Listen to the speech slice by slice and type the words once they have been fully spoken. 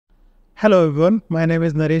Hello everyone, my name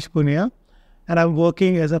is Naresh and I'm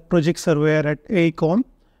working as a project surveyor at AECOM,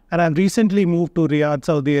 and I've recently moved to Riyadh,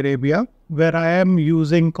 Saudi Arabia, where I am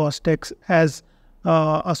using CostX as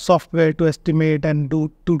a software to estimate and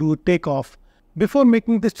do takeoff. Before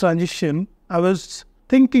making this transition, I was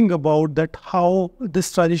thinking about that how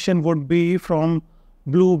this transition would be from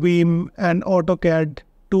Bluebeam and AutoCAD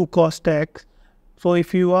to CostX. So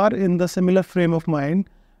if you are in the similar frame of mind,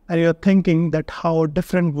 and you're thinking that how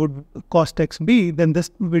different would CostX be, then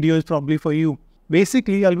this video is probably for you.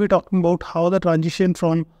 Basically, I'll be talking about how the transition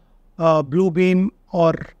from Bluebeam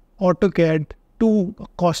or AutoCAD to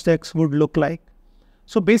CostX would look like.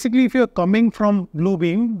 So basically, if you're coming from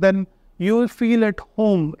Bluebeam, then you will feel at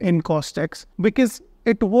home in CostX because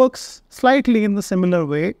it works slightly in the similar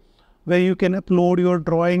way, where you can upload your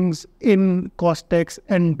drawings in CostX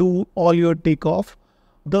and do all your takeoff.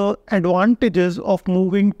 The advantages of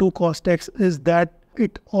moving to CostX is that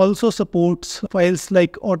it also supports files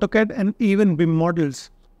like AutoCAD and even BIM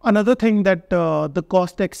models. Another thing that the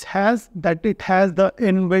CostX has, that it has the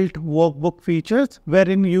inbuilt workbook features,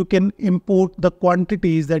 wherein you can import the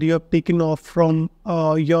quantities that you have taken off from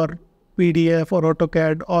your PDF or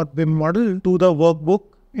AutoCAD or BIM model to the workbook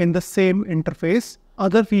in the same interface.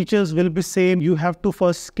 Other features will be same. You have to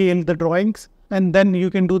first scale the drawings, and then you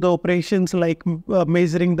can do the operations like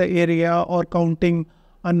measuring the area or counting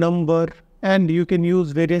a number, and you can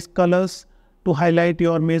use various colors to highlight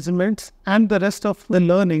your measurements, and the rest of the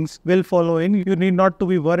learnings will follow in. You need not to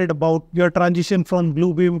be worried about your transition from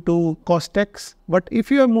Bluebeam to CostX. But if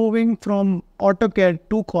you are moving from AutoCAD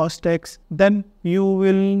to CostX, then you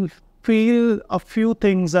will feel a few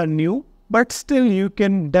things are new, but still you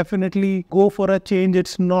can definitely go for a change.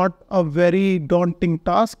 It's not a very daunting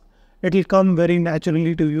task. It will come very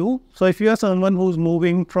naturally to you. So if you are someone who's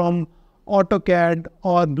moving from AutoCAD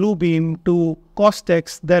or Bluebeam to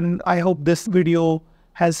CostX, then I hope this video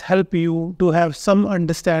has helped you to have some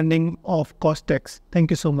understanding of CostX. Thank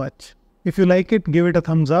you so much. If you like it, give it a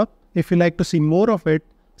thumbs up. If you like to see more of it,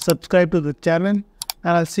 subscribe to the channel, and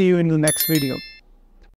I'll see you in the next video.